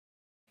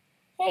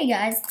Hey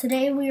guys,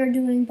 today we are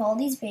doing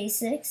Baldi's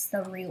Basics,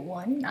 the real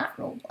one, not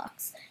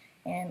Roblox.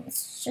 And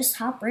let's just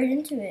hop right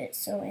into it.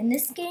 So in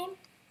this game,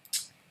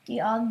 the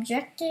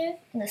objective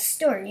in the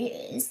story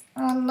is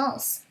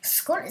loss.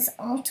 School is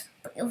out,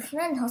 but your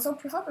friend has a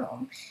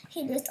problem.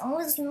 He left all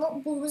his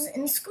notebooks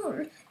in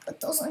school, but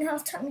doesn't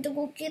have time to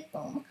go get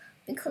them.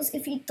 Because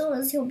if he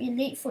does, he'll be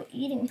late for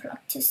eating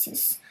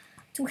practices.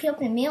 To help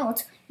him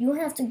out, you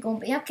have to go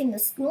back into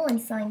school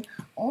and find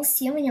all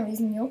 7 of his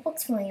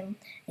notebooks for him.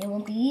 It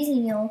won't be easy,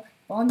 you know.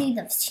 Baldi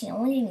loves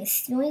challenging his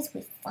students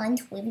with fun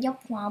trivia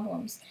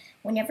problems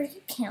whenever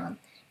he can.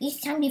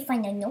 Each time you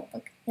find a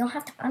notebook, you'll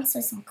have to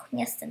answer some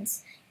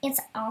questions.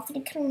 Answer all 3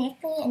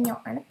 correctly and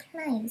you'll earn a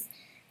prize.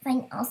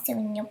 Find all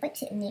 7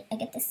 notebooks and I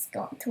get the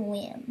score to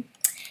win.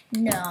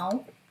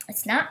 No,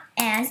 it's not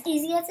as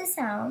easy as it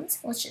sounds.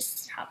 Let's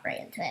just hop right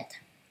into it.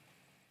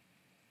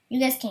 You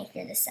guys can't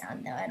hear the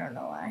sound though, I don't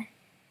know why.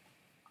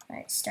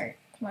 Alright, start.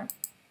 Come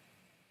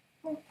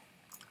on.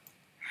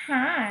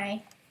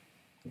 Hi.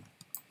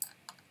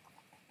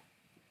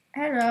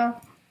 Hello.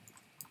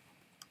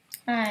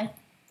 Hi.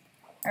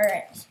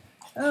 Alright.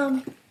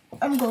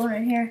 I'm going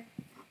in here.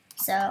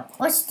 So,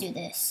 let's do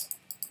this.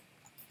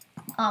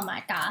 Oh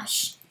my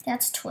gosh.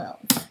 That's 12.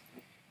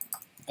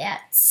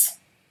 That's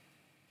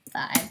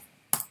 5.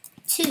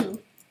 2.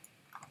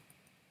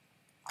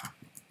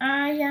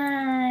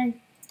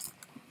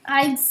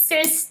 I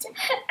insist.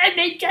 I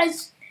make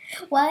us.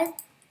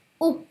 What?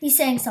 Oh, he's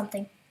saying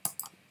something.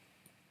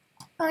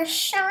 A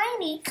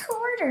shiny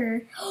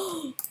quarter.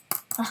 Oh,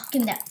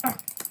 give me that.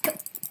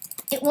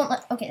 It won't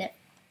let. Okay, there.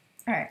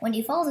 Alright, when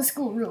you follow the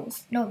school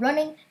rules, no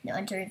running, no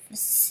entering,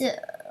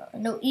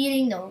 no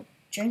eating, no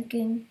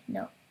drinking,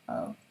 no.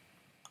 Oh.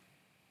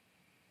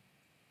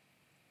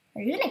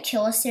 Are you gonna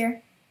kill us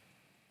here?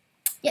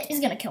 Yeah, he's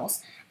gonna kill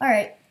us.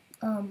 Alright.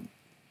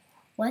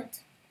 What?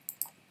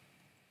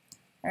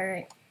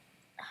 Alright.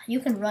 You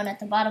can run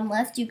at the bottom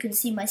left. You can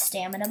see my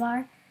stamina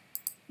bar.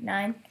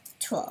 9,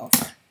 12.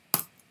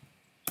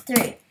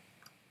 3.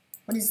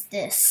 What is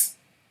this?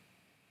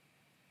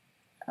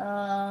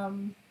 Oh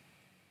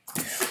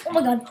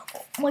my god.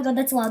 Oh my god,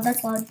 that's loud.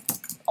 That's loud.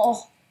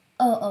 Oh.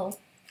 Uh-oh.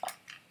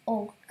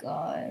 Oh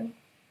god.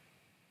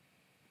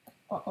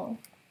 Uh-oh.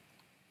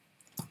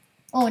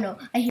 Oh no.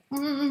 I hear.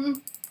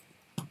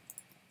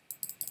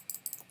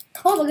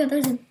 Oh my god,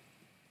 there's him.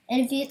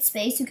 And if you hit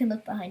space, you can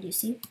look behind you,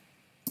 see?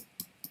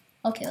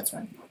 Okay, let's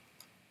run.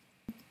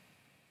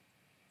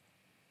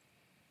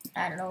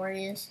 I don't know where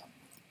he is.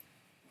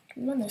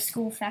 Can we go in the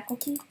school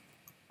faculty?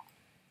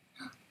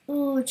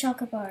 Ooh,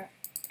 chocolate bar.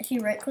 If you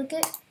right click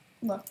it,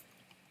 look.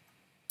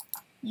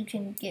 You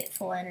can get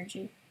full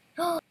energy.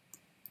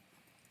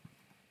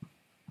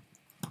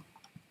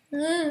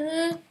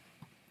 Same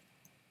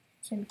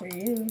for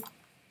you.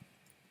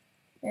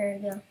 There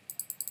you go.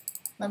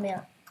 Let me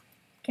out.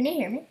 Can you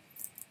hear me?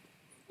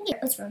 Yeah,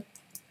 let's run.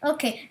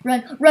 Okay,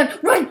 run, run,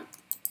 run!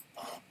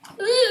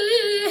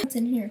 What's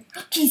in here?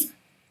 Keys!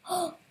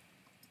 Oh,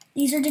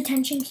 these are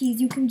detention keys.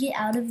 You can get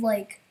out of,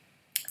 like,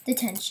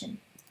 detention.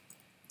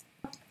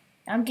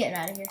 I'm getting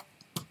out of here.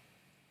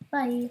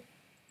 Bye.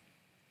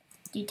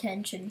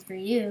 Detention for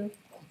you.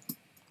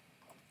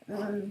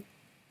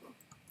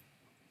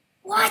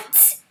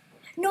 What?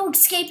 No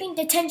escaping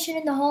detention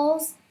in the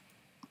halls?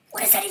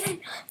 What is that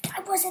even?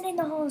 I wasn't in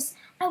the halls.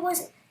 I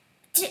wasn't.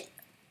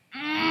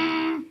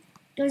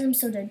 Guys, I'm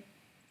so dead.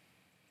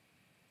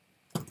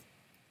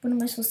 What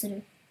am I supposed to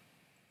do?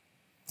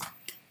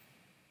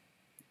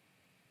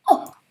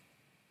 Oh!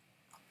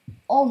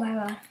 Oh my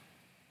god.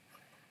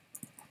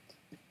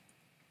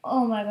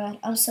 Oh my god.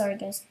 I'm sorry,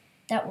 guys.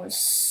 That was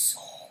so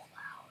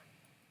loud.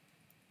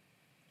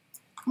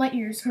 My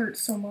ears hurt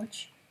so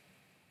much.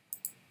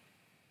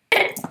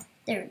 There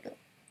we go.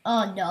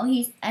 Oh no,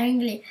 he's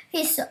angry.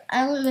 He's so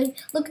angry.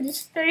 Look at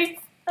his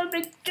face. Oh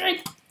my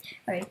god.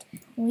 Alright.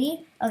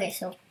 Okay,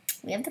 so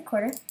we have the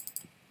quarter.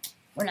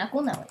 We're not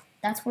going that way.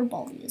 That's where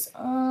Baldi is.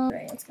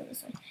 Alright, let's go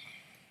this way.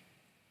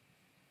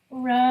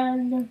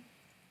 Run.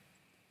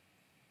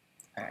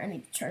 I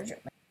need to charge up.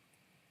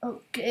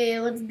 Okay,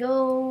 let's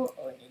go.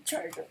 Oh, I need to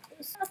charge up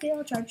this. Okay,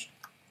 I'll charge.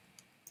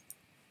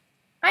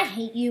 I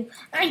hate you.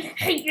 I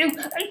hate you.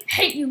 I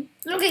hate you.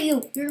 Look at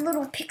you. Your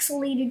little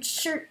pixelated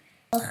shirt.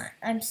 Ugh,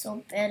 I'm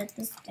so bad at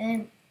this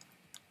game.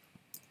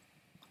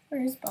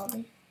 Where is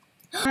Baldi?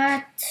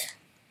 What?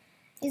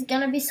 He's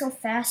gonna be so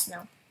fast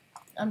now.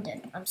 I'm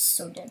dead. I'm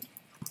so dead.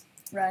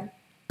 Run.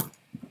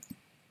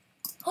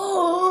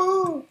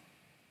 Oh!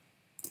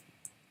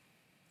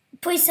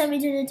 Please send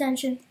me to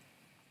detention.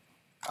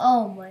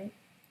 Oh my.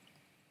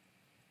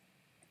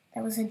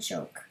 That was a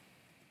joke.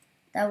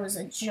 That was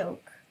a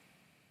joke.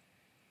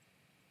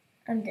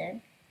 I'm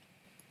dead.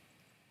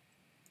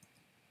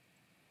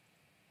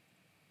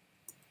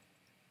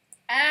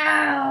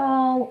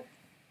 Ow!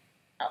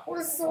 That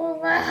was so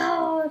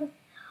loud.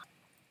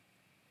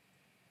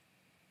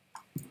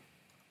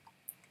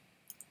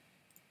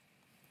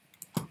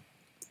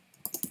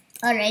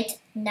 Alright,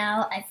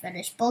 now I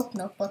finished both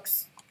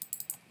notebooks.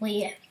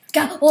 We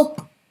got. Oh!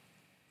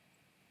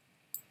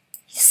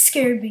 He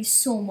scared me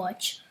so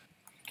much.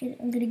 Get it.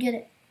 I'm gonna get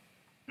it.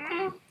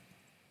 There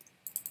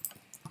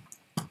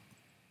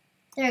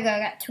we go. I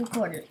got 2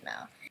 quarters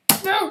now.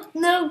 No,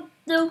 no,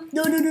 no,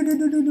 no, no, no, no,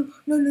 no, no, no,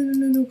 no, no,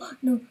 no, no,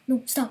 no,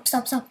 no. Stop,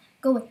 stop, stop.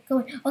 Go away, go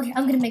away. Okay,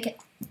 I'm gonna make it.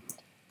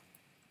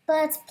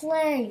 Let's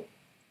play.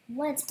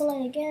 Let's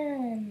play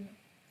again.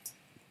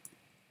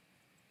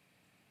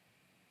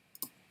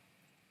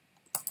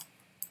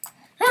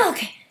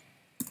 Okay.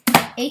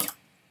 8.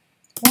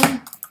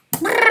 1.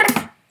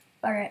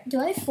 Alright, do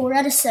I have 4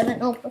 out of 7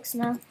 notebooks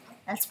now?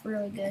 That's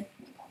really good.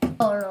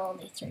 Oh, no,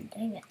 only 3.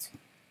 Dang it.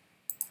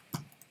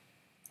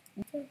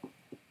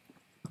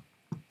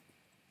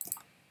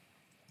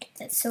 Get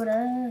that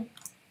soda.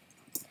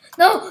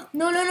 No!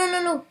 No, no, no,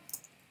 no, no.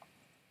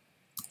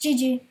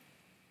 GG.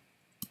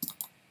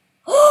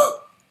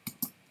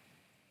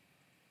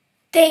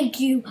 Thank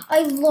you.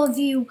 I love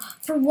you.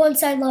 For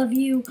once, I love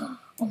you. Oh,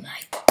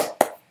 my.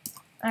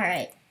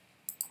 Alright.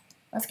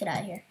 Let's get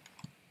out of here.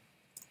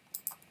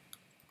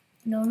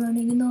 No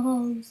running in the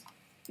halls.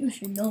 You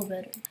should know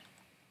better.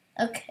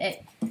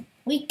 Okay.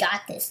 We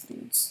got this,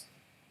 dudes.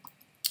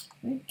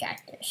 We got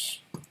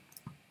this.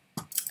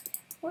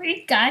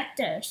 We got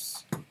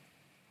this.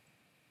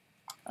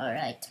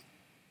 Alright.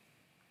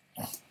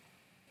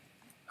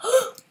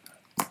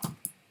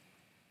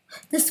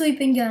 The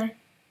sweeping guy.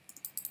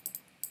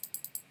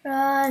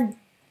 Run.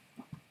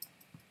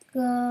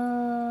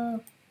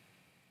 Go.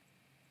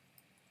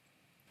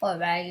 Oh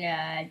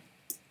my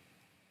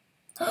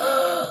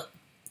god.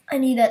 I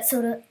need that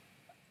soda.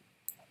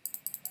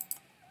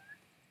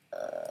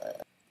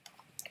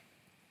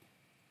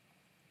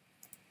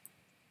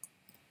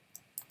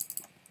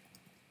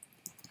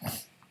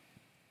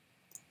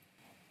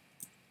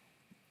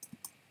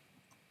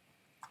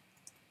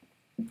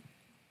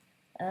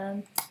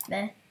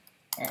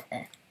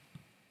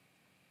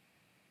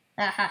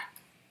 Aha.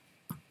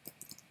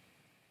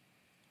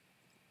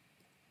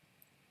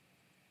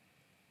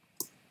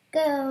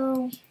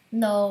 Go.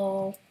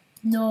 No.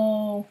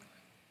 No.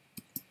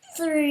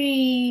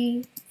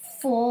 3,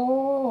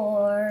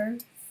 4.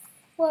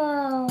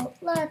 Well,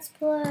 let's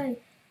play.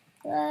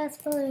 Let's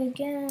play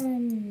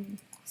again.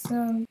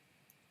 Some.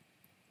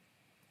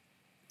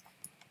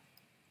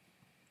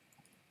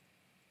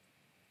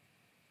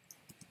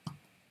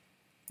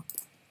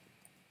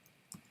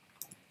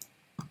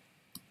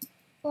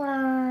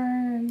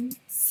 One,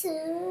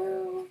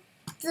 2,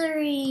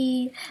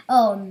 3.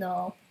 Oh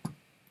no.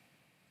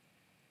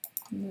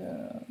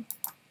 No.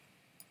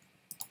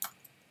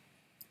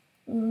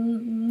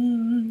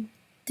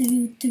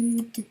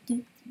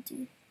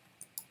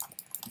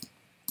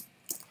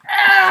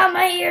 Ah,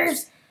 my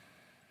ears.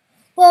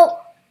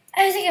 Well,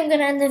 I think I'm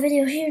gonna end the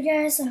video here,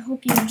 guys. I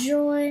hope you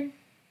enjoyed,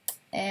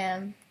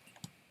 and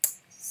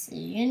see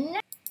you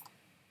next.